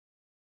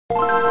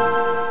What's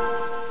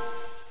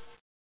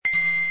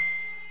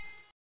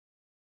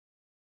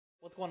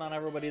going on,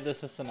 everybody?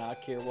 This is Sunaak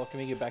here,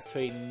 welcoming you back to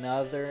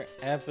another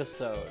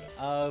episode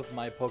of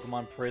my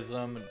Pokemon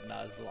Prism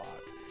Nuzlocke.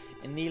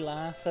 In the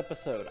last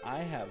episode, I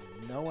have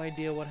no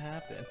idea what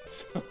happened,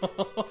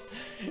 so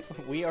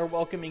we are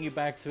welcoming you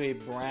back to a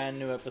brand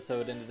new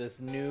episode into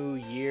this new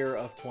year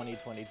of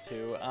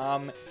 2022.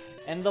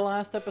 In the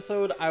last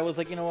episode, I was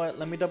like, you know what,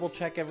 let me double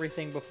check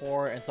everything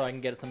before, and so I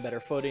can get some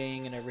better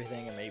footing and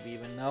everything, and maybe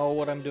even know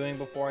what I'm doing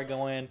before I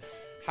go in.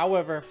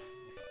 However,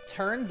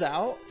 turns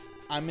out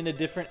I'm in a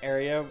different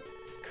area,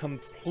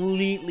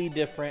 completely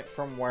different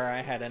from where I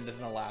had ended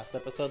in the last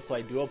episode, so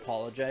I do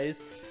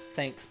apologize.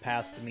 Thanks,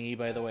 past me,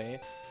 by the way.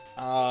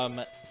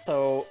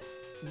 So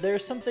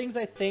there's some things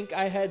I think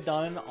I had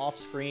done off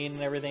screen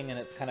and everything, and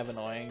it's kind of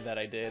annoying that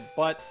I did,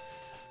 but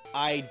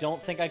I don't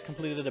think I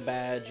completed a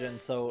badge,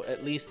 and so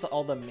at least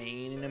all the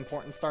main and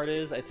important start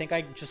is, I think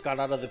I just got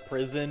out of the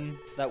prison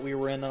that we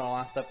were in the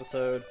last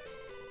episode,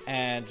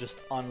 and just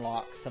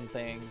unlock some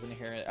things in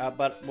here,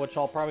 but which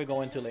I'll probably go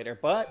into later.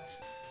 But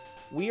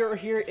we are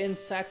here in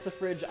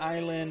Saxifrage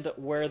Island,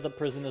 where the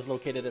prison is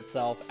located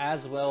itself,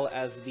 as well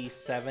as the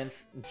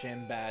 7th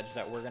gym badge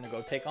that we're going to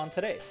go take on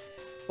today.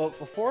 But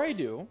before I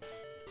do,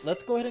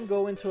 let's go ahead and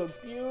go into a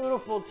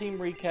beautiful team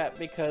recap,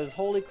 because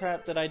holy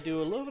crap, did I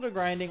do a little bit of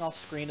grinding off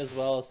screen as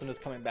well as soon as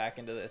coming back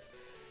into this.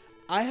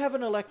 I have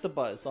an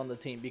Electabuzz on the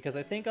team, because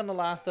I think on the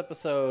last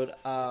episode,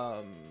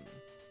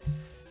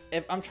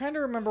 if I'm trying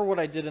to remember what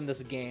I did in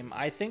this game,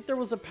 I think there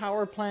was a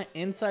power plant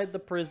inside the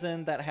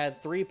prison that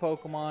had 3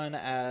 Pokemon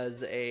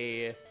as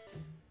a,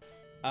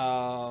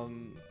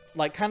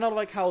 like, kind of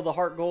like how the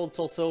Heart Gold,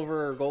 Soul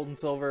Silver, or Gold and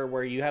Silver,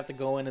 where you have to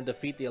go in and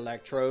defeat the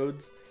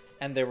Electrodes,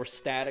 and they were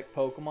static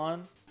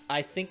Pokemon.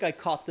 I think I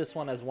caught this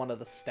one as one of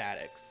the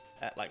statics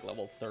at, like,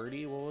 level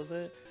 30, what was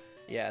it?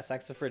 Yeah,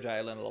 Saxifrage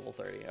Island, level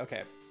 30,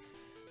 okay.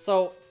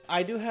 So,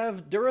 I do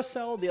have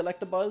Duracell, the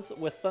Electabuzz,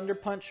 with Thunder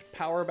Punch,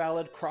 Power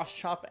Ballad, Cross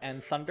Chop,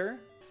 and Thunder.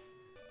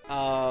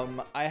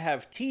 I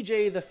have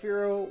TJ, the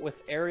Fearow,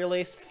 with Aerial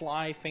Ace,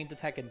 Fly, Feint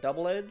Attack, and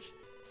Double Edge.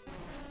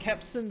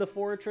 Kepson, the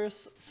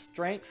Fortress,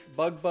 Strength,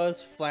 Bug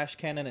Buzz, Flash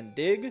Cannon, and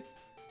Dig.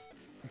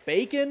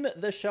 Bacon,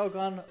 the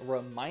Shelgon,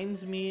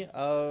 reminds me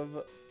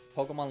of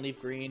Pokemon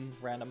Leaf Green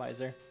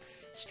Randomizer.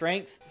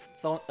 Strength,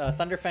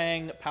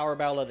 Thunderfang, Power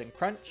Ballad, and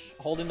Crunch,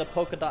 holding the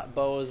Polka Dot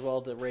Bow as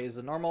well to raise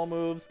the normal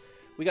moves.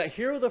 We got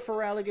Hero the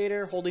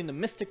Feraligatr holding the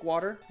Mystic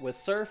Water with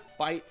Surf,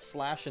 Bite,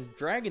 Slash, and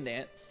Dragon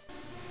Dance.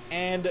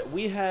 And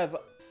we have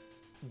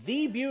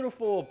the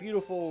beautiful,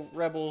 beautiful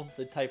Rebel,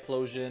 the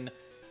Typhlosion,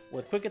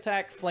 with Quick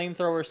Attack,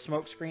 Flamethrower,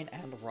 Smokescreen,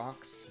 and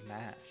Rock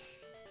Smash.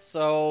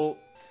 So,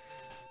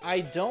 I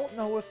don't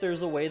know if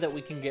there's a way that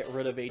we can get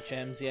rid of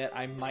HMs yet.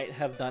 I might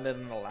have done it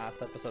in the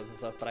last episodes and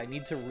stuff, but I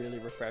need to really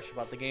refresh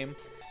about the game.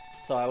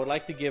 So I would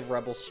like to give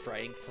Rebel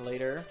Strength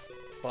later.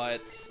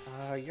 But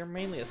you're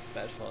mainly a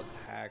special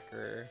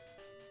attacker.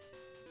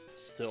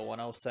 Still,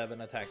 107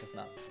 attack is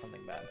not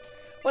something bad.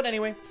 But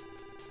anyway,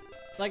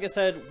 like I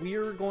said,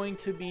 we're going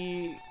to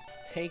be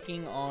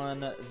taking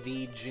on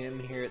the gym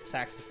here at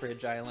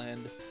Saxifrage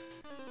Island.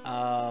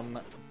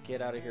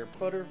 Get out of here,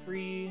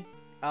 Butterfree.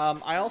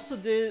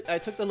 I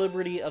took the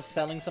liberty of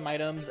selling some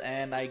items,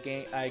 and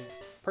I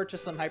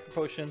purchased some Hyper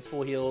Potions,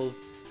 Full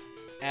Heals,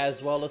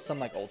 as well as some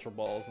like Ultra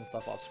Balls and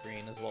stuff off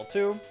screen as well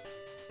too.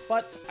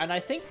 But, and I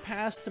think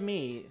thanks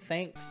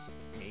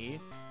me,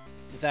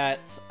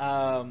 that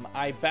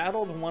I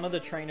battled one of the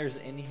trainers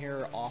in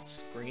here off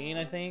screen,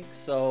 I think.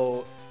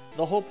 So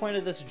the whole point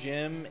of this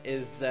gym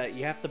is that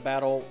you have to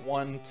battle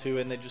 1, 2,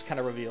 and they just kind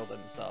of reveal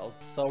themselves.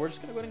 So we're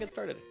just going to go ahead and get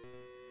started.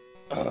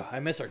 Ugh,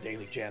 I miss our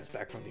daily jams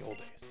back from the old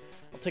days.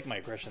 I'll take my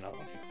aggression out on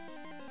you.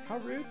 How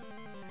rude.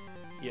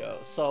 Yo,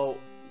 so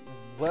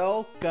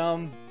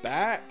welcome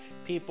back,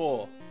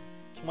 people.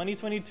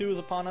 2022 is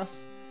upon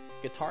us.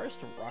 Guitarist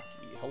Rocky.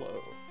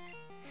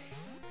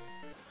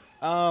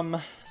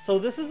 Hello. So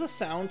this is a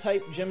sound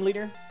type gym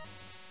leader,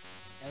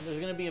 and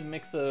there's going to be a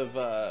mix of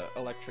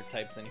electric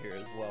types in here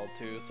as well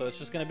too, so it's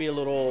just going to be a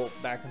little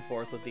back and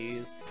forth with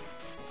these.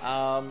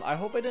 I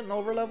hope I didn't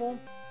overlevel.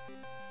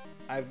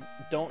 I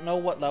don't know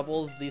what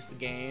levels this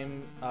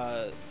game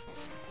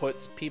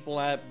puts people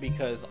at,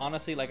 because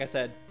honestly, like I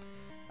said,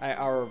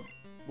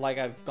 like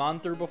I've gone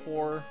through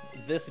before,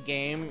 this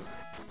game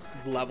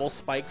level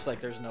spikes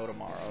like there's no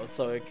tomorrow,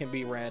 so it can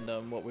be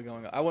random what we're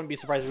going on. I wouldn't be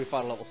surprised if we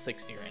fought a level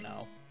 60 right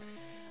now.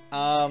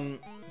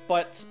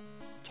 But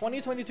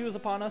 2022 is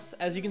upon us.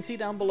 As you can see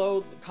down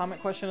below,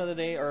 comment question of the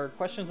day, or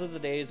questions of the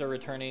days, are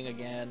returning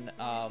again.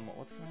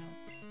 What's going on?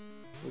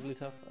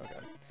 Wigglytuff?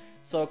 Okay.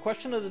 So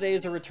question of the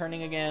days are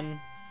returning again.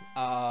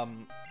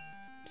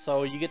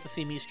 So you get to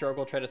see me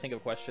struggle, try to think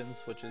of questions,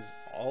 which is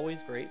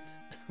always great.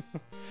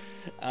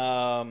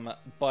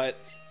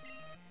 But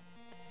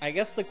I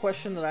guess the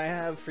question that I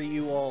have for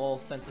you all,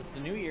 since it's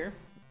the new year,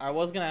 I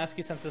was going to ask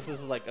you, since this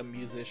is like a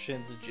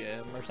musician's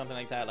gym or something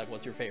like that, like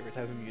what's your favorite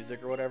type of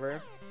music or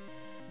whatever.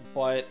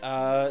 But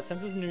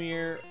since it's new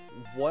year,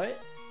 what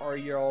are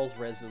y'all's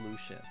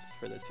resolutions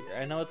for this year?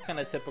 I know it's kind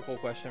of a typical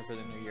question for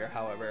the new year,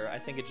 however, I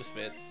think it just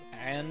fits.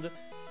 And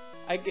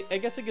I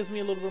guess it gives me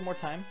a little bit more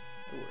time.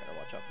 Ooh, I gotta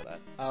watch out for that.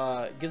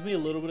 It gives me a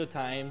little bit of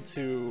time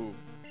to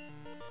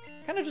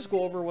kind of just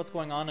go over what's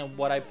going on and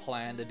what I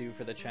plan to do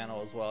for the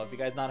channel as well. If you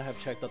guys not have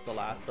checked out the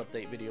last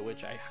update video,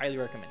 which I highly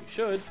recommend you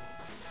should,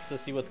 to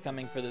see what's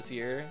coming for this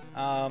year,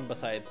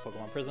 besides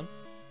Pokemon Prism.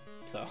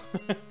 So,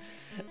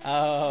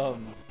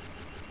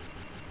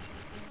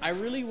 I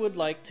really would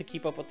like to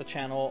keep up with the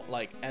channel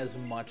like as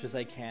much as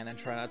I can and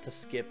try not to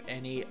skip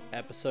any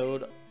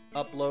episode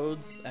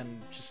uploads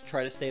and just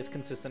try to stay as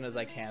consistent as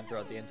I can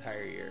throughout the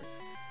entire year.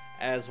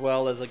 As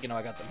well as, like, you know,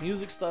 I got the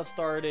music stuff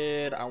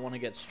started, I want to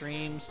get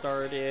streams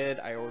started,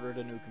 I ordered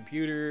a new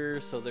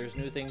computer, so there's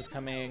new things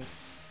coming.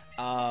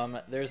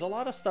 There's a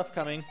lot of stuff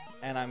coming,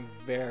 and I'm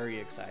very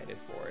excited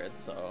for it,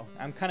 so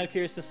I'm kind of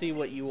curious to see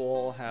what you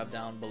all have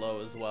down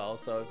below as well.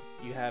 So if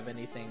you have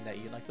anything that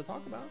you'd like to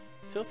talk about,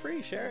 feel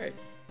free, share it.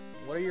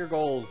 What are your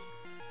goals?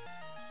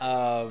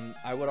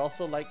 I would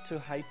also like to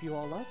hype you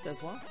all up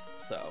as well,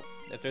 so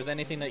if there's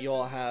anything that you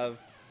all have,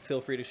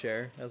 feel free to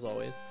share, as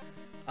always.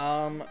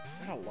 I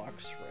got a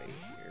Lux right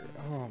here.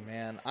 Oh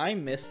man, I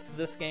missed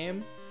this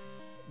game,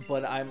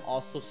 but I'm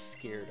also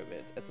scared of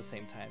it at the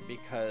same time,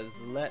 because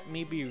let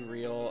me be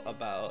real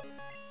about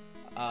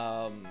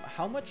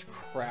how much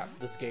crap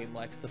this game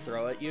likes to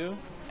throw at you,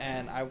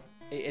 and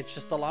it's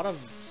just a lot of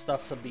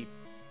stuff to be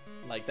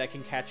like that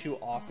can catch you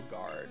off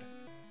guard.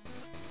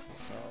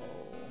 So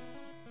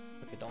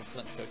okay, don't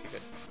flinch, Cookie.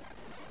 Good.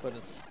 Put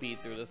a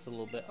speed through this a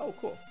little bit. Oh,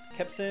 cool.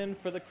 Kepson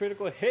for the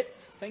critical hit.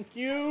 Thank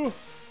you.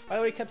 By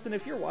the way, Kepson,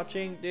 if you're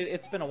watching,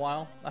 it's been a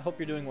while. I hope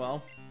you're doing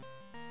well.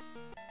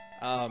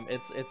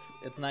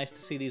 It's nice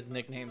to see these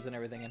nicknames and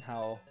everything, and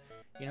how,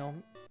 you know,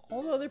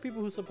 all the other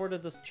people who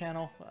supported this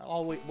channel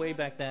all way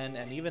back then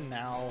and even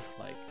now,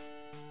 like,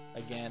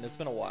 again, it's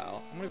been a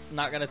while. I'm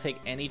not gonna take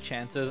any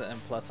chances, and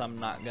plus I'm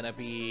not gonna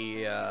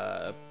be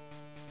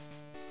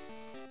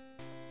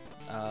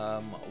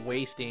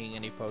wasting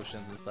any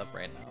potions and stuff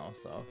right now,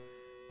 so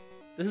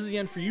this is the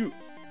end for you.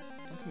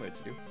 Don't tell me what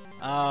to do.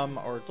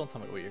 Or don't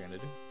tell me what you're gonna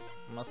do.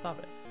 I'm gonna stop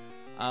it.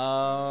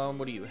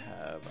 What do you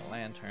have? A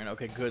lantern.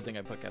 Okay, good thing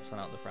I put Kepson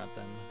out in the front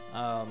then.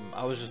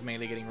 I was just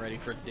mainly getting ready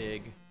for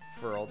Dig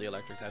for all the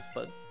electric types,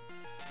 but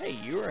hey,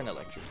 you're an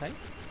electric type.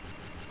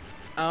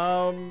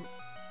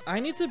 I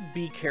need to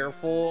be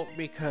careful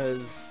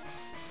because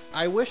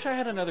I wish I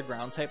had another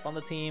ground type on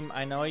the team.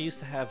 I know I used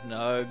to have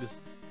Nugs.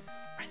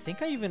 I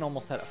think I even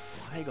almost had a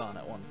Flygon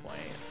at one point,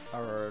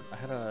 or I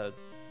had a...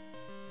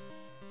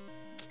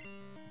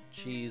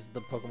 Jeez,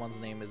 the Pokemon's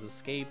name is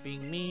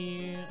escaping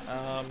me.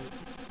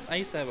 I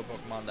used to have a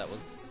Pokemon that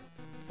was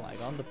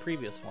Flygon, the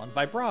previous one.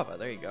 Vibrava,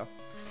 there you go.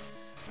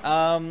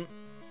 I'm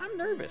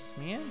nervous,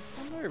 man.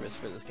 I'm nervous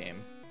for this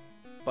game.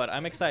 But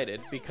I'm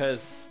excited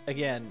because,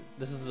 again,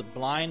 this is a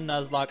blind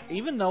Nuzlocke.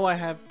 Even though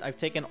I've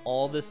taken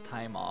all this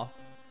time off,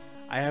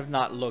 I have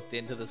not looked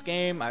into this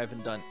game. I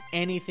haven't done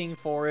anything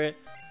for it.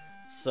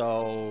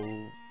 So,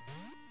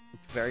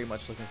 very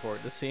much looking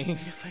forward to seeing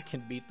if I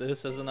can beat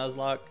this as a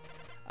Nuzlocke.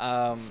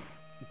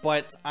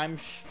 But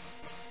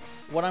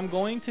what I'm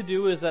going to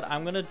do is that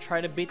I'm going to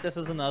try to beat this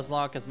as a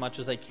Nuzlocke as much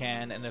as I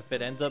can, and if I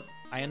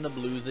end up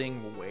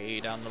losing way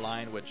down the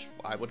line, which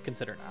I would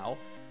consider now,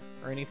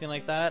 or anything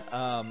like that,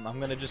 I'm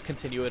going to just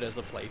continue it as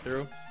a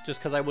playthrough, just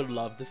because I would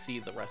love to see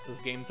the rest of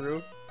this game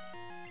through.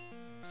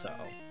 So,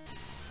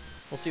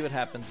 we'll see what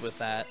happens with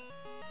that.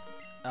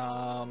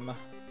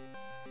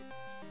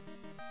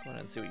 Go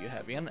ahead and see what you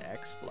have. You have an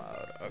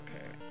Exploud.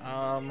 Okay.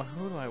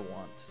 Who do I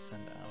want to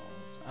send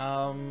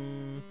out?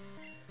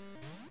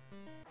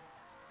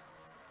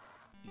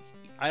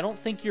 I don't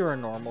think you're a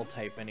normal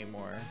type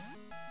anymore.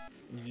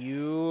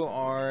 You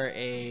are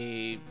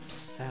a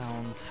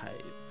sound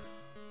type.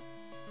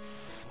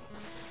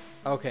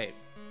 Okay.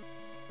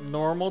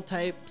 Normal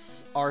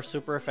types are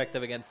super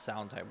effective against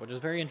sound type, which is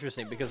very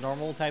interesting because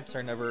normal types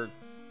are never...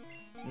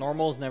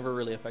 Normal's never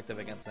really effective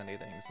against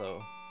anything,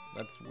 so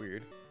that's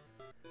weird.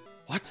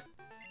 What?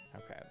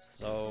 Okay,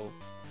 so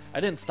I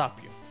didn't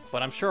stop you,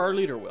 but I'm sure our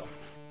leader will.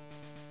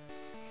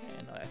 Okay,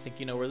 and I think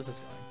you know where this is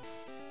going.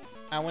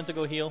 I went to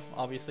go heal,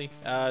 obviously,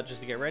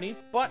 just to get ready,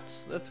 but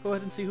let's go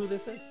ahead and see who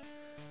this is.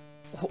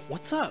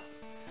 What's up?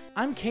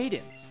 I'm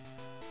Cadence.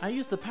 I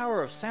use the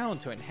power of sound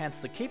to enhance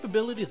the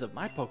capabilities of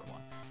my Pokemon.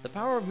 The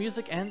power of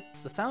music and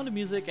the sound of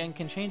music and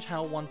can change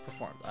how one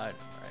performs. I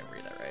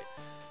read that right.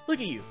 Look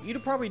at you. You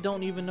probably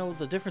don't even know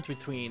the difference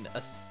between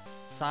a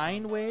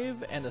sine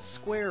wave and a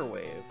square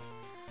wave.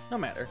 No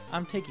matter,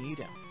 I'm taking you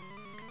down.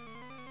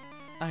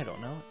 I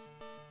don't know.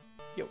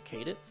 Yo,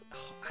 Cadence?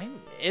 Oh, I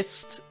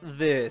missed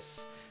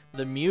this.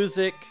 The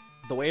music,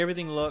 the way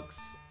everything looks.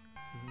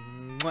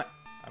 Mwah.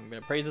 I'm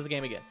gonna praise this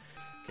game again.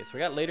 Okay, so we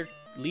got leader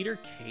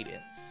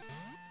Cadence.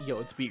 Yo,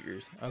 it's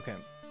Beakers. Okay.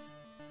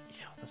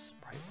 Yo, the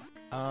sprite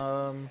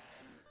look.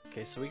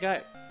 Okay, so we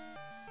got...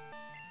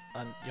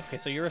 okay,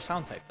 so you're a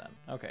sound type then.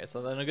 Okay,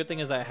 so then the good thing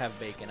is I have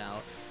Bacon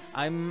out.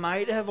 I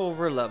might have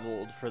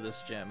over-leveled for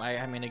this gym.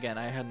 I mean, again,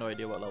 I had no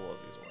idea what levels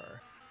these were.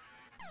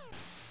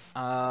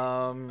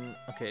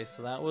 Okay,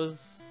 so that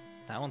one's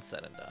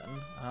said and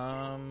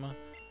done.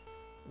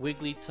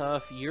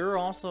 Wigglytuff, you're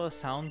also a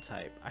sound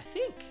type. I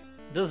think,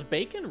 does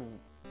Bacon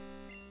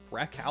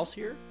wreck house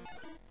here?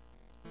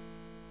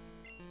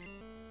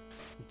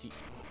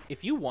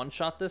 If you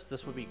one-shot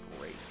this would be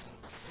great.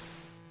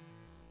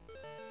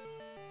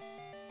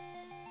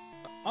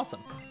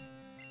 Awesome.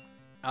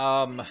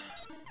 I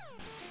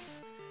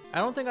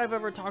don't think I've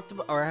ever talked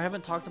about, or I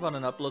haven't talked about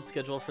an upload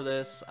schedule for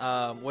this,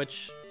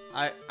 which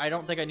I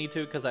don't think I need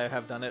to because I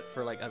have done it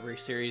for like every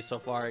series so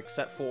far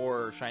except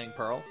for Shining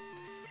Pearl.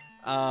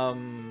 I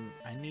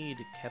need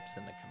Kepson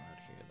to come out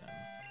here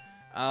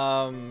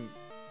then.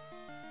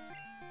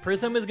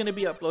 Prism is going to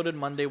be uploaded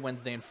Monday,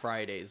 Wednesday, and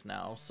Fridays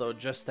now, so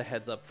just a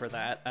heads up for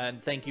that.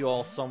 And thank you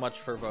all so much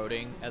for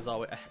voting, as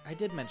always. I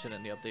did mention it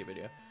in the update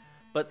video.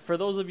 But for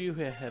those of you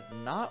who have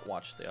not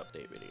watched the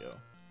update video,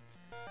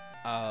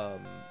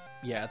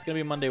 yeah, it's going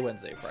to be Monday,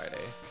 Wednesday,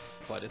 Friday.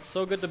 But it's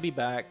so good to be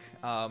back.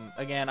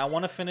 Again, I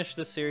want to finish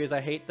this series.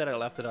 I hate that I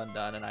left it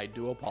undone, and I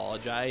do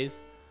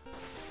apologize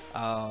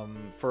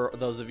for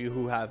those of you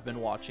who have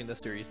been watching the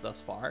series thus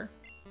far.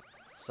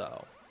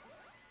 So,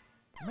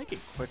 I'm making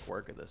quick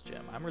work of this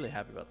gym. I'm really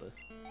happy about this.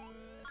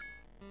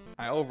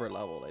 I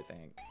over-leveled, I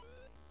think.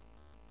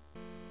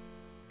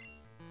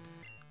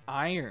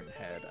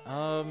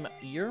 Ironhead.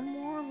 You're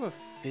more of a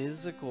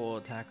physical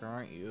attacker,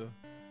 aren't you?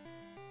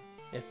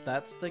 If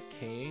that's the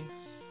case,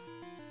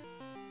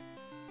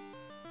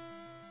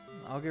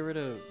 I'll get rid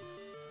of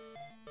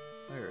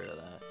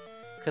that.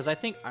 Because I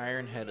think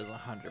Ironhead is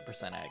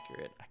 100%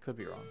 accurate. I could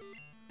be wrong.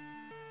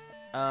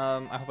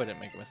 I hope I didn't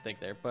make a mistake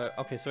there. But,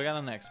 okay, so we got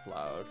an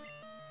Exploud.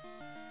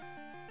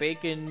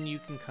 Bacon, you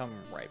can come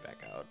right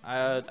back out.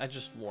 I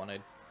just want to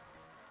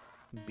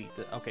beat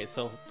the... Okay,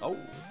 so... Oh!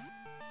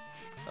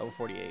 Level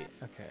 48.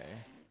 Okay.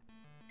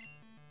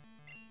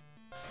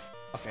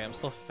 Okay, I'm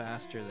still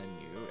faster than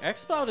you.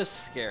 Exploud is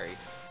scary,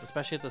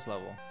 especially at this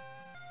level.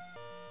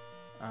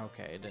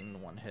 Okay, it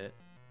didn't one hit.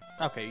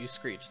 Okay, you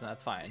screech,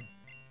 that's fine.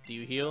 Do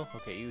you heal?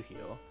 Okay, you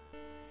heal.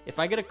 If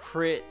I get a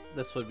crit,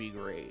 this would be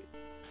great.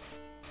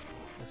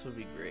 This would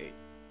be great.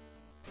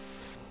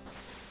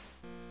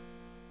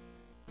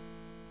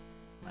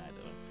 Nah, I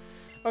didn't.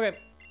 Okay,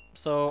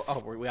 so... Oh,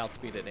 we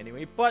outspeeded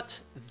anyway. But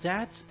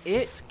that's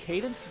it.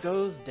 Cadence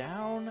goes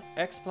down.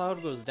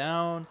 Exploud goes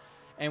down.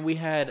 And we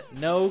had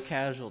no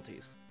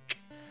casualties.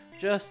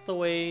 Just the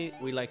way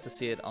we like to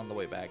see it on the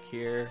way back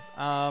here.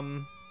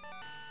 Well,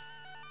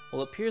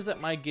 it appears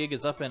that my gig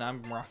is up and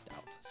I'm rocked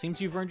out.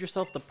 Seems you've earned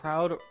yourself the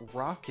proud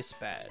Raucous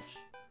badge.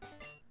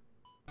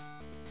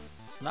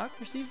 Sunaak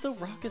received the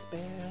Raucous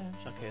badge.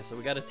 Okay, so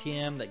we got a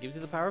TM that gives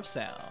you the power of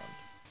sound.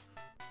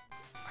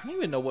 I don't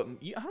even know what...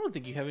 I don't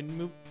think you have any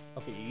move...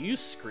 Okay, you use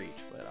Screech,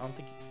 but I don't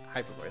think...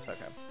 Hyper Voice,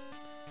 okay.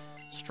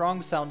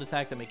 Strong sound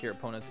attack that make your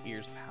opponent's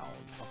ears pound.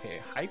 Okay,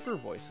 Hyper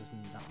Voice is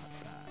not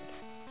bad.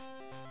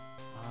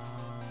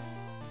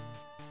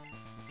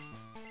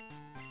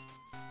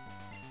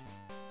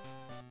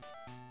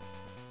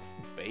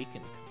 Bacon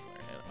can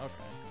learn it.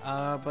 Okay.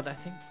 But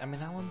I mean,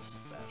 that one's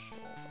special,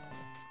 though.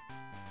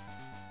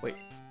 Wait.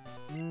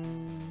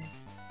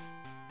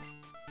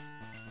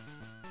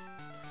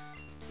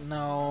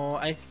 No,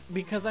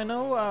 because I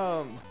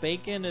know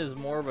Bacon is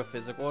more of a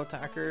physical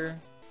attacker.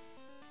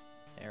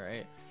 Yeah,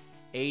 right.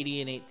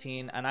 80 and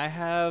 18, and I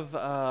have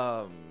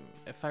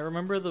if I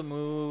remember the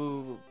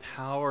move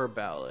Power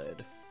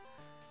Ballad,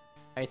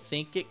 I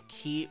think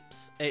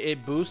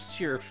it boosts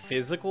your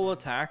physical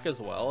attack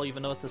as well,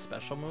 even though it's a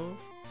special move.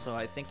 So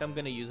I think I'm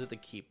gonna use it to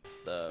keep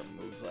the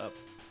moves up.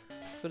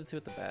 Let's go and see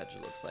what the badge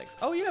looks like.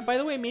 Oh yeah, by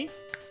the way, me,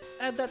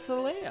 add that to the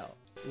layout,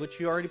 which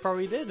you already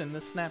probably did, and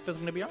this snap is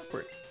gonna be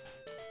awkward.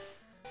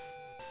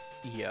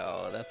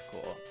 Yo, that's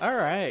cool. All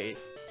right,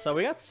 so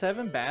we got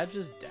 7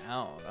 badges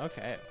down.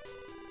 Okay.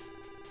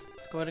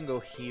 Go ahead and go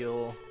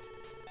heal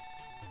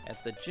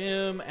at the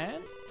gym,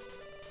 and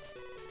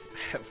I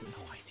have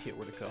no idea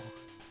where to go.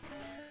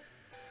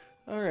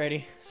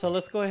 Alrighty, so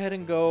let's go ahead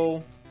and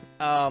go.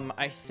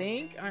 I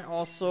think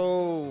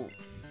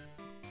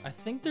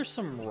there's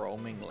some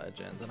roaming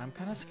legends, and I'm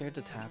kind of scared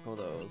to tackle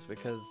those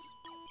because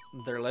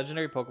they're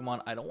legendary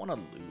Pokemon. I don't want to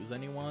lose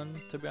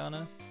anyone, to be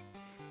honest,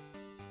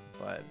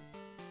 but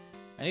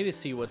I need to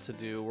see what to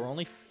do. We're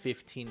only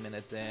 15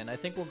 minutes in. I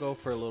think we'll go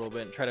for a little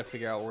bit and try to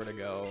figure out where to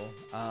go.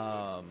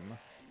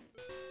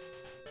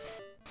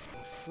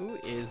 Who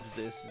is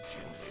this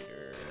gym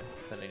leader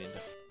that I need to...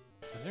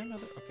 Is there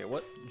another... Okay,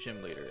 what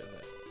gym leader is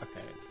it?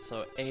 Okay,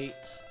 so 8.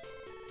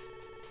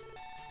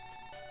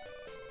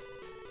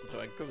 Do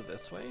I go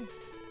this way?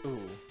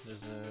 Ooh,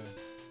 there's a...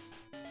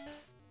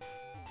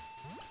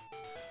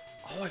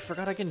 Oh, I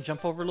forgot I can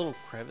jump over little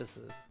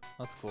crevices.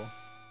 That's cool.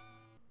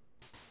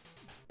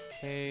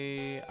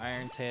 Okay,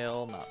 Iron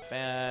Tail, not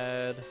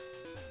bad.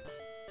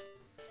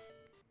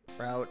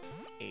 Route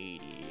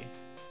 80.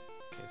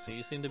 Okay, so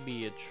you seem to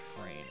be a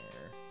trainer.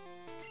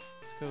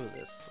 Let's go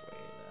this way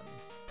then.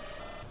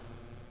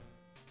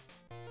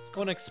 Let's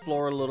go and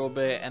explore a little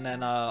bit, and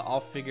then I'll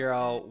figure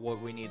out what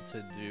we need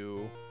to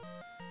do.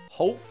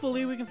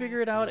 Hopefully we can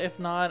figure it out. If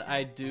not,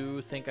 I do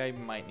think I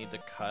might need to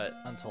cut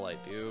until I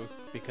do,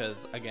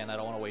 because again, I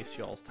don't want to waste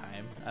y'all's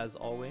time as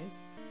always.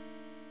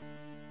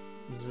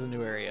 This is a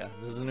new area.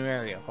 This is a new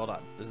area. Hold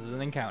on. This is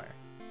an encounter.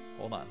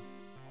 Hold on.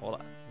 Hold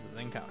on. This is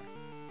an encounter.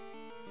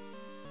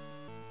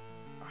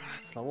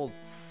 It's level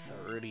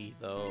 30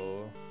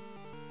 though.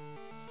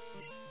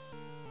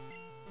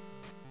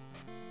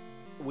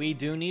 We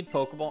do need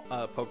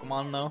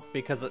Pokemon though,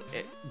 because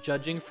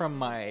judging from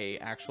my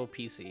actual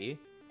PC,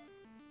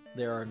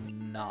 there are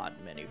not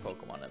many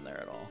Pokemon in there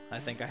at all. I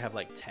think I have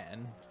like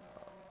 10.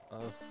 Oh,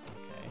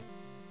 okay.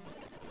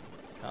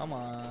 Come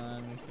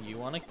on. You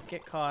want to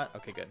get caught?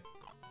 Okay, good.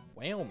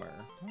 Whalmer.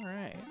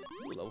 Alright.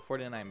 Level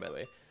 49, by the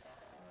way.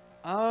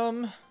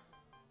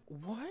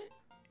 What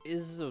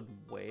is a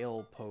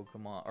whale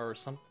Pokemon? Or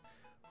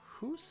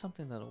who's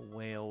something that a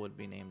whale would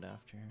be named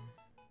after?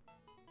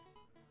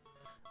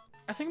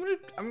 I think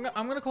I'm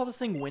gonna call this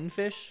thing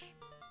Windfish,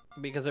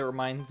 because it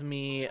reminds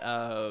me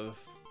of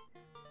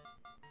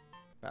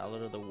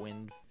Ballad of the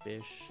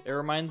Windfish. It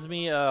reminds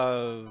me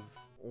of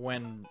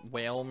when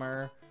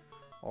Whalmer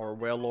or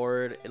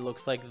Wailord, it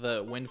looks like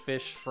the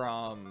Windfish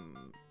from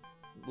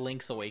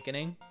Link's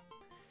Awakening.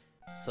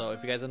 So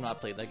if you guys have not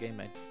played that game,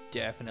 I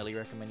definitely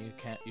recommend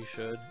you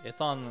should.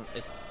 It's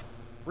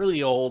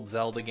really old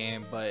Zelda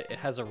game, but it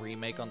has a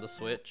remake on the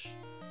Switch.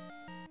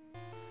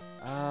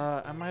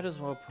 I might as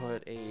well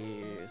put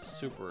a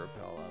Super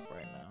Repel up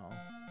right now.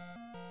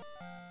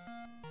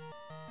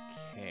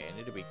 Okay, I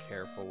need to be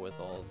careful with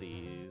all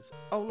these.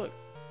 Oh, look.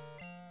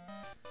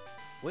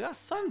 We got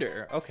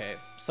Thunder. Okay,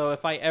 so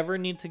if I ever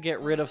need to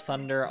get rid of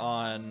Thunder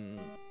on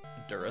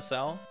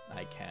Duracell,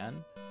 I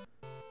can.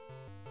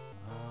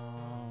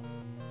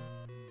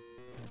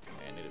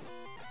 Okay, I need to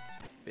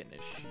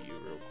finish you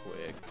real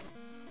quick.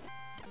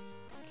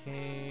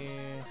 Okay,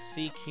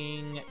 Sea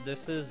King.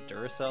 This is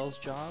Duracell's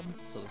job,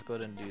 so let's go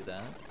ahead and do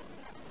that.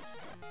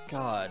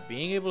 God,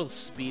 being able to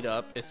speed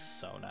up is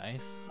so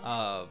nice.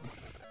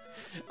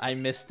 I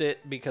missed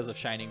it because of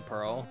Shining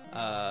Pearl.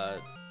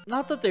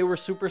 Not that they were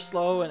super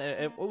slow, and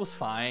it was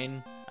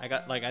fine. I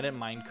didn't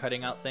mind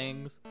cutting out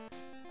things.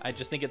 I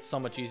just think it's so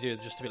much easier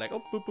just to be like,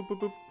 oh, boop, boop, boop,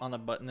 boop, on a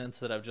button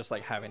instead of just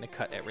like having to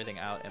cut everything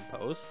out in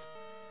post.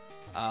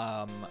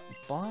 But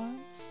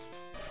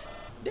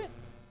yeah.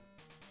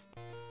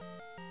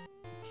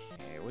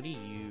 Okay, what do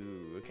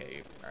you?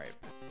 Okay, all right.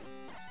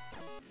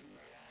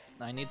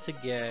 I need to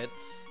get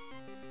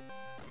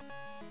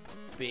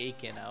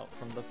Bacon out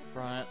from the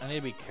front. I need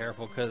to be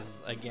careful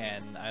because,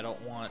 again, I don't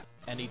want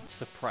any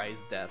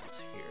surprise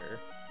deaths here.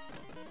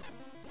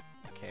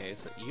 Okay,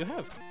 so you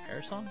have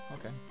Air Song?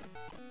 Okay.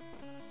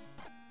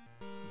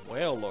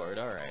 Wailord,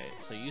 alright.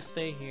 So you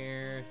stay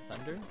here.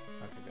 Thunder?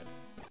 Okay, good.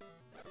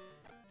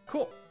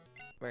 Cool.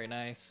 Very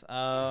nice.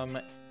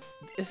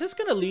 Is this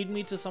gonna lead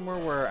me to somewhere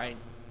where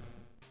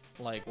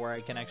where I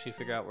can actually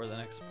figure out where the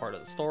next part of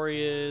the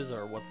story is,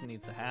 or what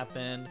needs to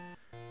happen?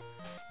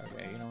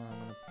 Okay, you know what? I'm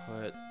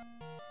gonna put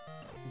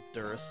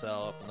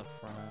Duracell up in the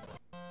front.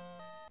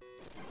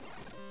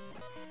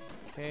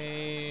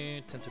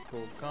 Okay,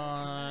 Tentacool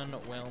gone,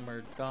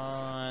 Whalmer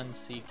gone,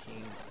 Sea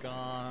King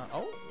gone.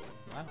 Oh,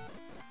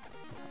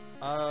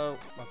 wow.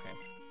 Okay.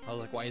 I was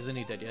like, why isn't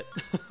he dead yet?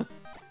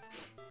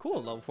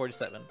 Cool, level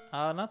 47.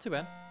 Not too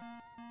bad.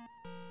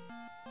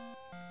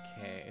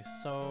 Okay,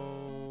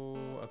 so...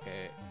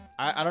 Okay.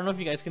 I don't know if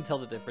you guys can tell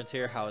the difference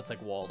here, how it's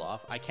like walled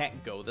off. I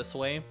can't go this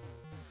way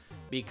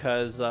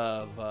because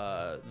of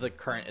the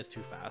current is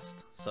too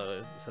fast. So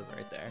it says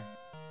right there.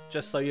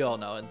 Just so you all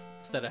know,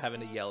 instead of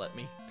having to yell at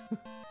me.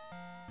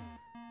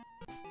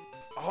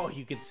 Oh,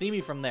 you can see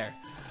me from there.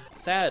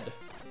 Sad. Okay,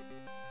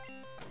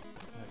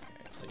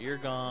 so you're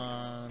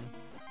gone.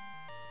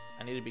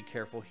 I need to be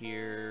careful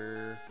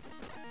here.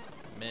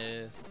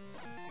 Missed.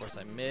 Of course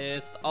I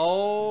missed.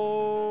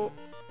 Oh!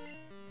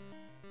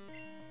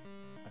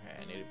 Okay,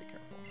 I need to be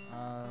careful.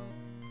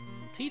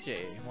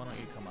 TJ, why don't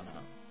you come on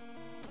out?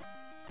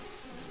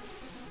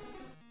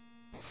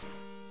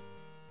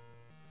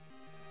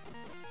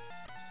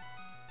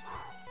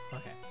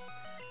 Okay.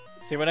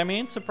 See what I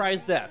mean?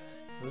 Surprise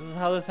deaths. This is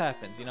how this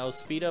happens. You know,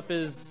 speed up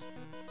is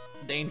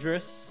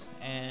dangerous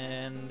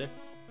and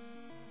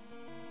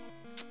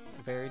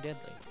very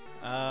deadly.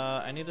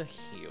 I need to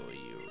heal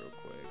you real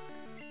quick.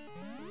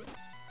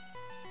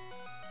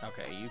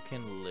 Okay, you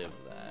can live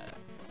that.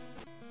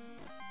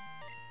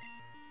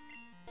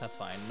 That's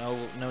fine.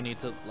 No need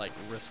to like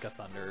risk a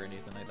thunder or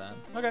anything like that.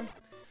 Okay.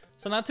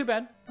 So not too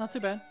bad. Not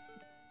too bad.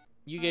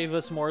 You gave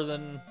us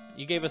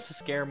a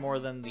scare more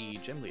than the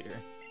gym leader.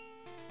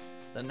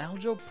 The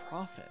Naljo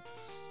Prophet.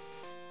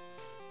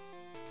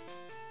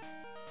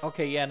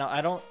 Okay, yeah, no,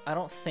 I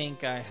don't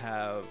think I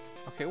have.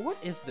 Okay, what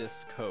is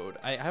this code?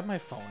 I have my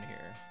phone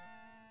here.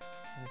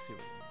 Let's see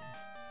what it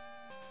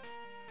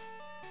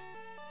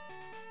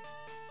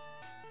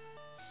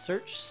is.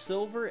 Search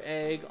silver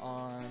egg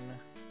on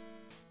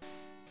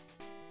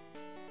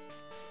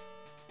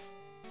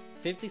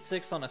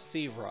 56 on a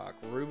sea rock.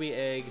 Ruby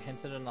egg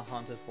hinted in the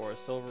haunted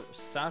forest. Silver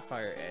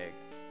sapphire egg.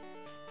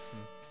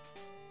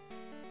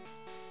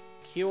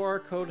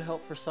 QR code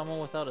help for someone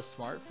without a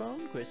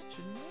smartphone?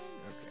 Question mark?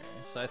 Okay,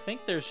 so I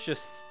think there's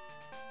just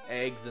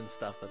eggs and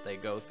stuff that they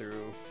go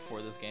through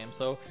for this game.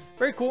 So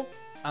very cool.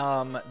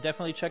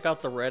 Definitely check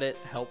out the Reddit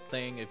help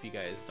thing if you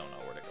guys don't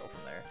know where to go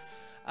from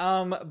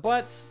there.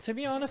 But to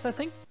be honest, I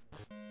think,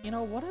 you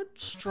know, what a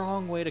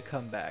strong way to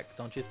come back,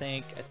 don't you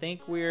think? I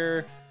think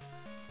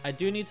I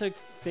do need to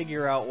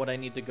figure out what I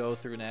need to go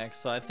through next.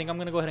 So I think I'm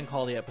going to go ahead and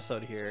call the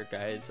episode here,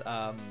 guys.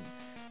 A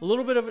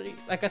little bit of,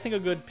 like, I think a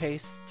good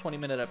paced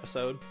 20-minute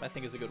episode, I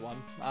think is a good one.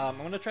 I'm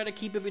going to try to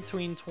keep it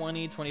between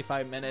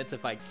 20-25 minutes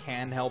if I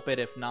can help it.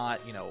 If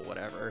not, you know,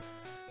 whatever.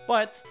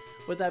 But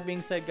with that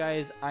being said,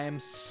 guys, I am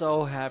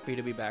so happy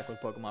to be back with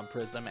Pokemon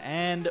Prism,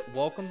 and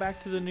welcome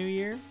back to the new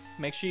year.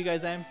 Make sure you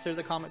guys answer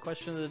the comment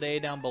question of the day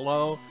down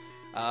below.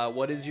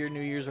 What is your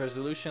New Year's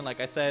resolution? Like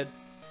I said,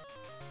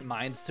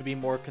 mine's to be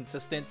more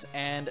consistent,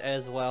 and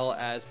as well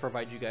as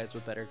provide you guys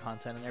with better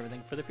content and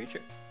everything for the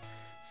future.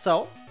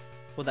 So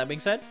with that being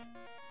said,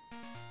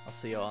 I'll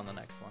see you all on the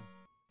next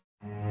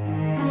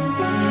one.